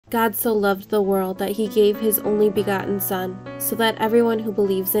God so loved the world that he gave his only begotten Son, so that everyone who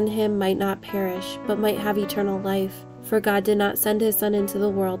believes in him might not perish, but might have eternal life. For God did not send his Son into the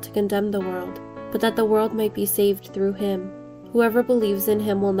world to condemn the world, but that the world might be saved through him. Whoever believes in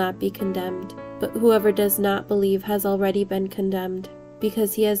him will not be condemned, but whoever does not believe has already been condemned,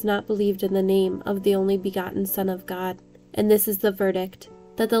 because he has not believed in the name of the only begotten Son of God. And this is the verdict,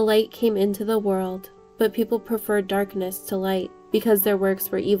 that the light came into the world, but people preferred darkness to light, because their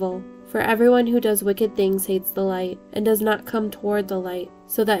works were evil. For everyone who does wicked things hates the light, and does not come toward the light,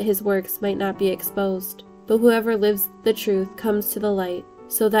 so that his works might not be exposed. But whoever lives the truth comes to the light,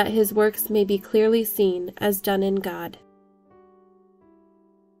 so that his works may be clearly seen as done in God.